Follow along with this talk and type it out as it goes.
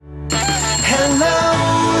Hello,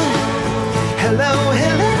 hello,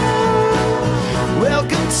 hello.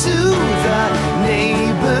 Welcome to the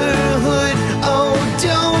neighborhood. Oh,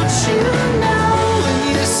 don't you know when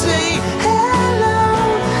you say hello,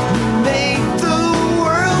 you make the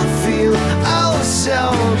world feel oh so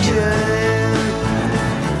good.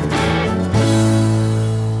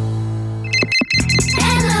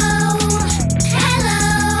 Hello, hello.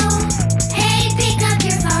 Hey, pick up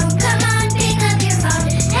your phone. Come on, pick up your phone.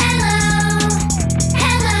 Hello,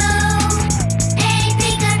 hello. Hey,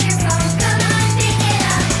 pick up your phone. Come on, pick it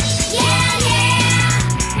up. Yeah, yeah.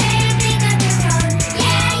 Hey, pick up your phone.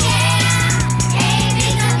 Yeah, yeah. Hey,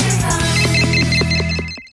 pick up your phone.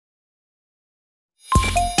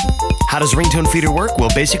 How does Ringtone Feeder work? Well,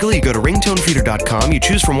 basically, you go to ringtonefeeder.com, you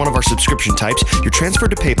choose from one of our subscription types, you're transferred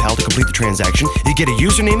to PayPal to complete the transaction, you get a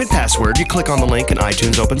username and password, you click on the link and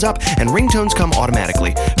iTunes opens up, and ringtones come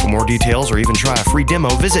automatically. For more details or even try a free demo,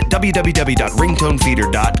 visit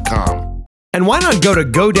www.ringtonefeeder.com. And why not go to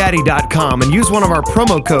GoDaddy.com and use one of our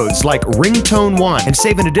promo codes like Ringtone1 and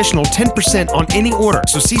save an additional 10% on any order.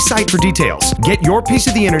 So see site for details. Get your piece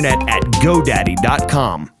of the internet at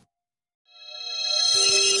GoDaddy.com.